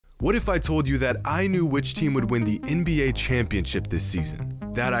What if I told you that I knew which team would win the NBA championship this season?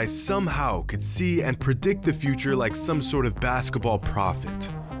 That I somehow could see and predict the future like some sort of basketball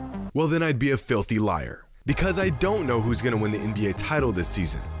prophet? Well, then I'd be a filthy liar, because I don't know who's going to win the NBA title this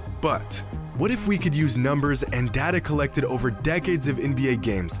season. But what if we could use numbers and data collected over decades of NBA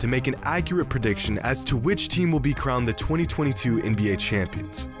games to make an accurate prediction as to which team will be crowned the 2022 NBA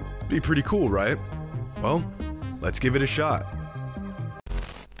champions? Be pretty cool, right? Well, let's give it a shot.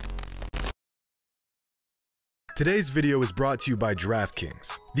 Today's video is brought to you by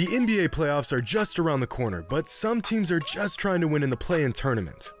DraftKings. The NBA playoffs are just around the corner, but some teams are just trying to win in the play-in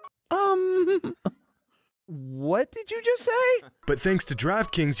tournament. What did you just say? But thanks to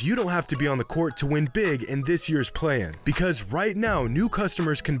DraftKings, you don't have to be on the court to win big in this year's play-in. Because right now, new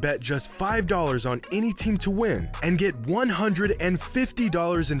customers can bet just $5 on any team to win and get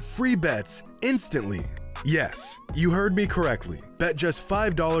 $150 in free bets instantly. Yes, you heard me correctly. Bet just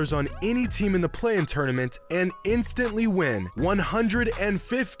 $5 on any team in the play-in tournament and instantly win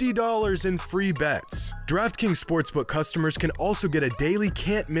 $150 in free bets. DraftKings Sportsbook customers can also get a daily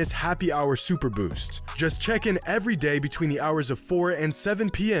can't-miss happy hour super boost. Just check in every day between the hours of 4 and 7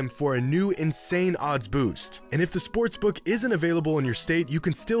 p.m. for a new insane odds boost. And if the sportsbook isn't available in your state, you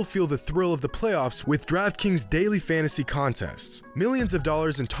can still feel the thrill of the playoffs with DraftKings daily fantasy contests. Millions of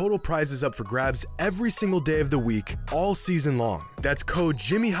dollars in total prizes up for grabs every single day of the week, all season long. That's code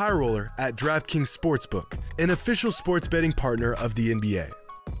Jimmy Highroller at DraftKings Sportsbook, an official sports betting partner of the NBA.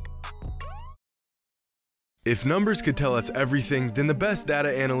 If numbers could tell us everything, then the best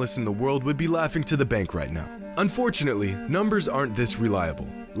data analysts in the world would be laughing to the bank right now. Unfortunately, numbers aren't this reliable.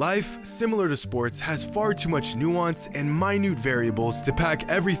 Life, similar to sports, has far too much nuance and minute variables to pack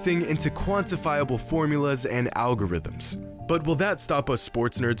everything into quantifiable formulas and algorithms. But will that stop us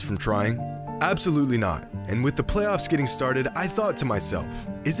sports nerds from trying? Absolutely not. And with the playoffs getting started, I thought to myself,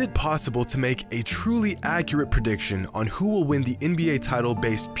 is it possible to make a truly accurate prediction on who will win the NBA title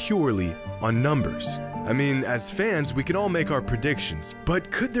based purely on numbers? I mean, as fans, we can all make our predictions,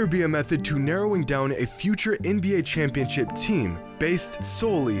 but could there be a method to narrowing down a future NBA championship team based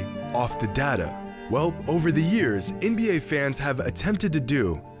solely off the data? Well, over the years, NBA fans have attempted to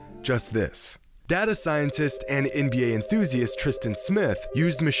do just this. Data scientist and NBA enthusiast Tristan Smith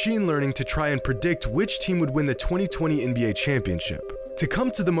used machine learning to try and predict which team would win the 2020 NBA championship. To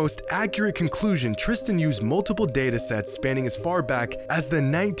come to the most accurate conclusion, Tristan used multiple data sets spanning as far back as the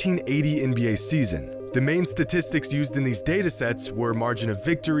 1980 NBA season. The main statistics used in these datasets were margin of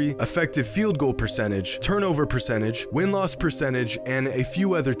victory, effective field goal percentage, turnover percentage, win-loss percentage, and a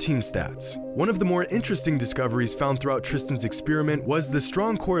few other team stats. One of the more interesting discoveries found throughout Tristan's experiment was the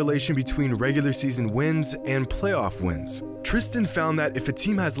strong correlation between regular season wins and playoff wins. Tristan found that if a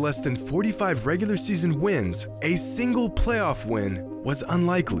team has less than 45 regular season wins, a single playoff win was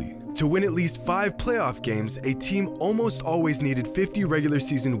unlikely. To win at least 5 playoff games, a team almost always needed 50 regular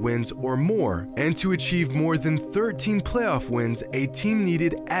season wins or more, and to achieve more than 13 playoff wins, a team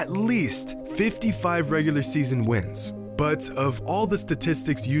needed at least 55 regular season wins. But of all the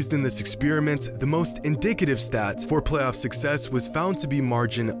statistics used in this experiment, the most indicative stat for playoff success was found to be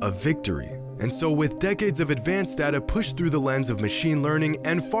margin of victory. And so with decades of advanced data pushed through the lens of machine learning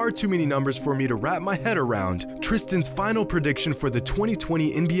and far too many numbers for me to wrap my head around, Tristan's final prediction for the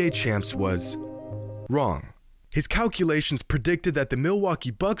 2020 NBA champs was wrong. His calculations predicted that the Milwaukee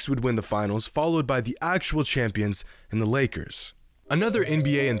Bucks would win the finals, followed by the actual champions and the Lakers. Another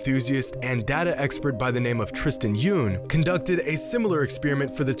NBA enthusiast and data expert by the name of Tristan Yoon conducted a similar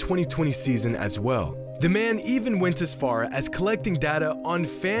experiment for the 2020 season as well. The man even went as far as collecting data on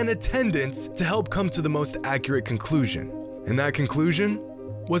fan attendance to help come to the most accurate conclusion. And that conclusion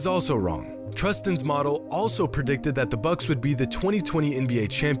was also wrong. Tristan's model also predicted that the Bucks would be the 2020 NBA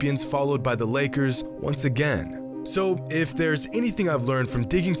champions, followed by the Lakers once again. So, if there's anything I've learned from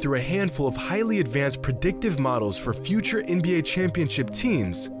digging through a handful of highly advanced predictive models for future NBA championship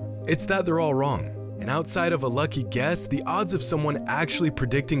teams, it's that they're all wrong. And outside of a lucky guess, the odds of someone actually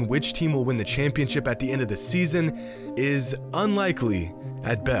predicting which team will win the championship at the end of the season is unlikely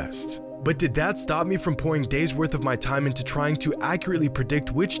at best. But did that stop me from pouring days worth of my time into trying to accurately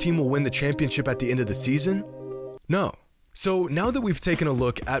predict which team will win the championship at the end of the season? No. So now that we've taken a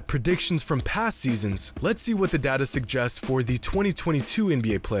look at predictions from past seasons, let's see what the data suggests for the 2022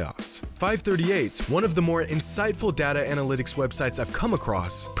 NBA playoffs. 538, one of the more insightful data analytics websites I've come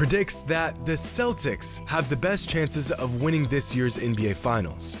across, predicts that the Celtics have the best chances of winning this year's NBA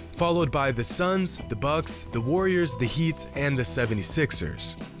Finals, followed by the Suns, the Bucks, the Warriors, the Heat, and the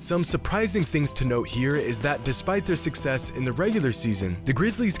 76ers. Some surprising things to note here is that despite their success in the regular season, the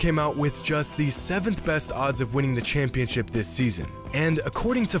Grizzlies came out with just the 7th best odds of winning the championship championship this season. And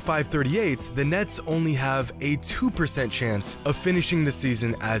according to 538, the Nets only have a 2% chance of finishing the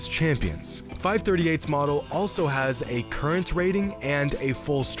season as champions. 538's model also has a current rating and a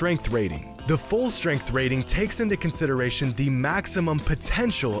full strength rating. The full strength rating takes into consideration the maximum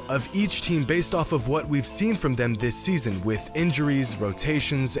potential of each team based off of what we've seen from them this season with injuries,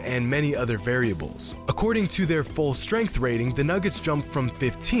 rotations, and many other variables. According to their full strength rating, the Nuggets jumped from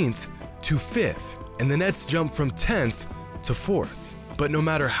 15th to 5th, and the Nets jumped from 10th to 4th. But no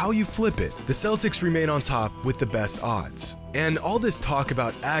matter how you flip it, the Celtics remain on top with the best odds. And all this talk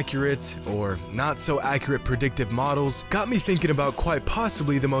about accurate or not so accurate predictive models got me thinking about quite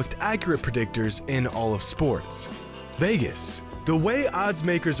possibly the most accurate predictors in all of sports: Vegas. The way odds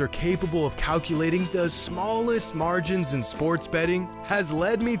makers are capable of calculating the smallest margins in sports betting has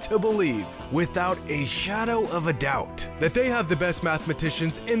led me to believe, without a shadow of a doubt, that they have the best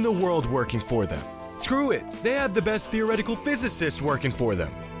mathematicians in the world working for them. Screw it, they have the best theoretical physicists working for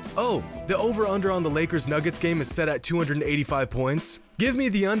them. Oh, the over-under on the Lakers-Nuggets game is set at 285 points. Give me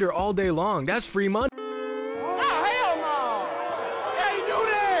the under all day long, that's free money. Oh, hell no! Can't do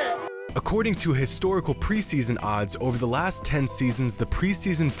that! According to historical preseason odds, over the last 10 seasons, the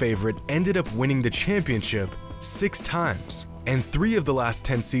preseason favorite ended up winning the championship 6 times. And 3 of the last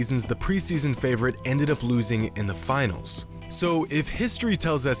 10 seasons, the preseason favorite ended up losing in the finals. So if history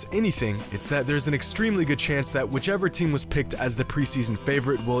tells us anything, it's that there's an extremely good chance that whichever team was picked as the preseason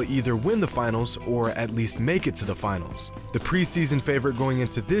favorite will either win the finals or at least make it to the finals. The preseason favorite going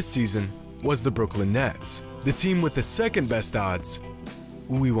into this season was the Brooklyn Nets. The team with the second best odds,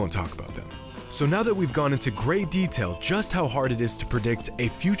 we won't talk about them. So now that we've gone into great detail just how hard it is to predict a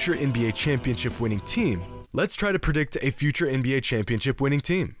future NBA championship winning team, let's try to predict a future NBA championship winning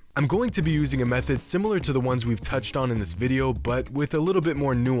team. I'm going to be using a method similar to the ones we've touched on in this video, but with a little bit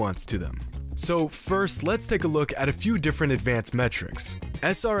more nuance to them. So first, let's take a look at a few different advanced metrics: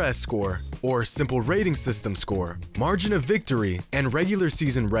 SRS score, or simple rating system score, margin of victory, and regular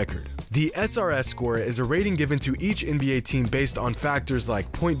season record. The SRS score is a rating given to each NBA team based on factors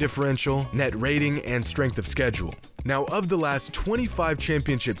like point differential, net rating, and strength of schedule. Now, of the last 25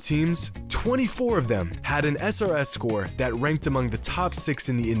 championship teams, 24 of them had an SRS score that ranked among the top 6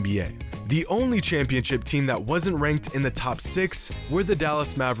 in the NBA. The only championship team that wasn't ranked in the top 6 were the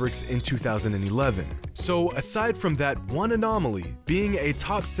Dallas Mavericks in 2011. So aside from that one anomaly, being a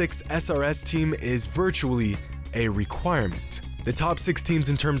top 6 SRS team is virtually a requirement. The top 6 teams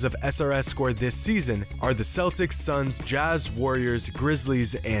in terms of SRS score this season are the Celtics, Suns, Jazz, Warriors,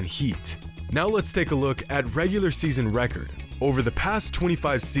 Grizzlies, and Heat. Now let's take a look at regular season record. Over the past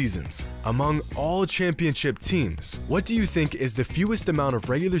 25 seasons, among all championship teams, what do you think is the fewest amount of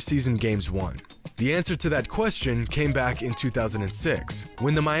regular season games won? The answer to that question came back in 2006,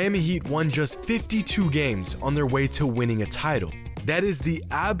 when the Miami Heat won just 52 games on their way to winning a title. That is the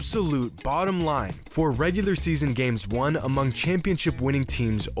absolute bottom line for regular season games won among championship winning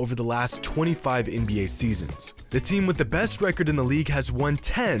teams over the last 25 NBA seasons. The team with the best record in the league has won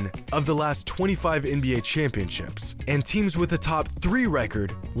 10 of the last 25 NBA championships, and teams with a top 3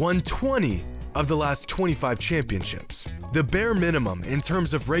 record won 20 of the last 25 championships. The bare minimum in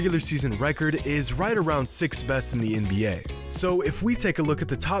terms of regular season record is right around 6th best in the NBA. So if we take a look at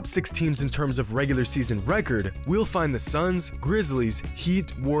the top 6 teams in terms of regular season record, we'll find the Suns, Grizzlies,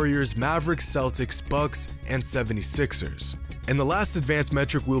 Heat, Warriors, Mavericks, Celtics, Bucks, and 76ers. And the last advanced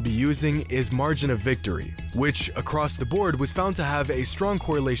metric we'll be using is margin of victory, which across the board was found to have a strong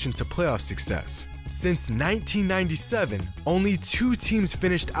correlation to playoff success. Since 1997, only 2 teams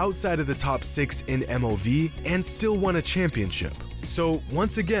finished outside of the top 6 in MOV and still won a championship. So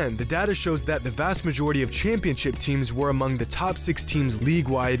once again, the data shows that the vast majority of championship teams were among the top 6 teams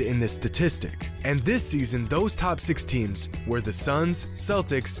league-wide in this statistic. And this season, those top 6 teams were the Suns,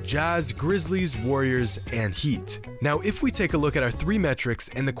 Celtics, Jazz, Grizzlies, Warriors, and Heat. Now, if we take a look at our 3 metrics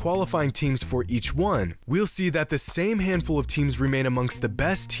and the qualifying teams for each one, we'll see that the same handful of teams remain amongst the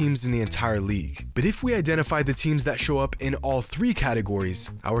best teams in the entire league. But if we identify the teams that show up in all 3 categories,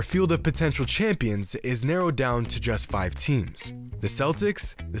 our field of potential champions is narrowed down to just 5 teams: the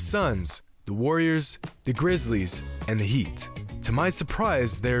Celtics, the Suns, the Warriors, the Grizzlies, and the Heat. To my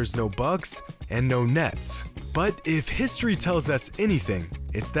surprise, there's no Bucks and no Nets. But if history tells us anything,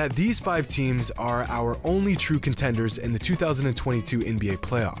 it's that these 5 teams are our only true contenders in the 2022 NBA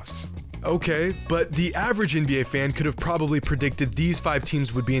playoffs. Okay, but the average NBA fan could have probably predicted these 5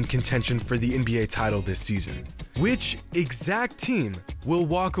 teams would be in contention for the NBA title this season. Which exact team will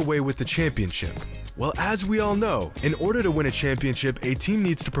walk away with the championship? Well, as we all know, in order to win a championship, a team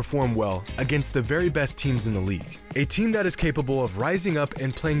needs to perform well against the very best teams in the league. A team that is capable of rising up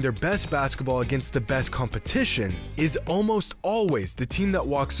and playing their best basketball against the best competition is almost always the team that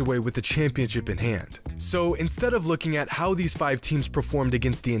walks away with the championship in hand. So instead of looking at how these 5 teams performed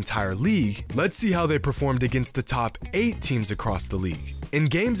against the entire league, let's see how they performed against the top 8 teams across the league. In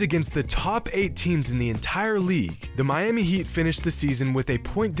games against the top 8 teams in the entire league, the Miami Heat finished the season with a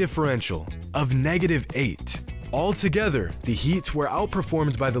point differential of -8. Altogether, the Heat were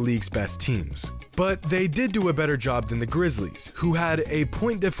outperformed by the league's best teams. But they did do a better job than the Grizzlies, who had a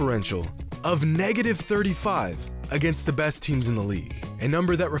point differential of -35 against the best teams in the league, a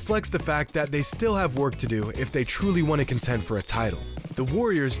number that reflects the fact that they still have work to do if they truly want to contend for a title. The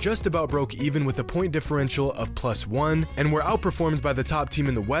Warriors just about broke even with a point differential of +1 and were outperformed by the top team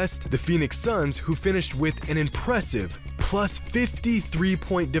in the West, the Phoenix Suns, who finished with an impressive +53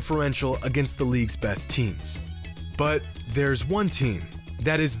 point differential against the league's best teams. But there's one team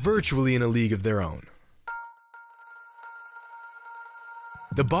that is virtually in a league of their own.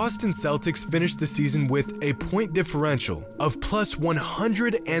 The Boston Celtics finished the season with a point differential of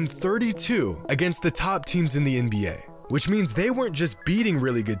 +132 against the top teams in the NBA, which means they weren't just beating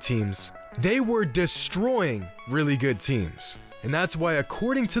really good teams, they were destroying really good teams. And that's why,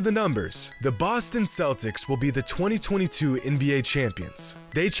 according to the numbers, the Boston Celtics will be the 2022 NBA champions.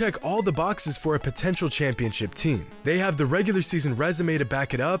 They check all the boxes for a potential championship team. They have the regular season resume to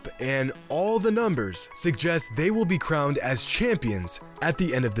back it up, and all the numbers suggest they will be crowned as champions at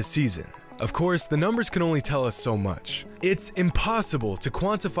the end of the season. Of course, the numbers can only tell us so much. It's impossible to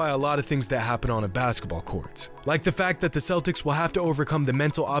quantify a lot of things that happen on a basketball court, like the fact that the Celtics will have to overcome the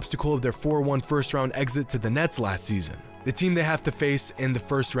mental obstacle of their 4-1 first-round exit to the Nets last season. The team they have to face in the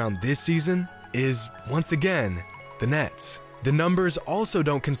first round this season is, once again, the Nets. The numbers also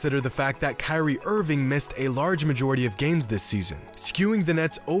don't consider the fact that Kyrie Irving missed a large majority of games this season, skewing the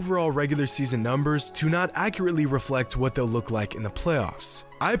Nets' overall regular season numbers to not accurately reflect what they'll look like in the playoffs.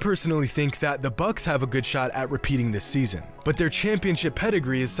 I personally think that the Bucks have a good shot at repeating this season, but their championship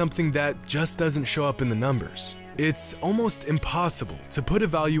pedigree is something that just doesn't show up in the numbers. It's almost impossible to put a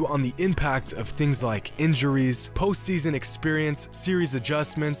value on the impact of things like injuries, postseason experience, series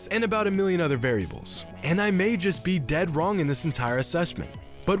adjustments, and about a million other variables. And I may just be dead wrong in this entire assessment,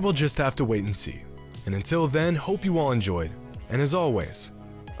 but we'll just have to wait and see. And until then, hope you all enjoyed, and as always,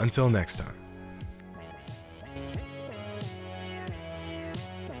 until next time.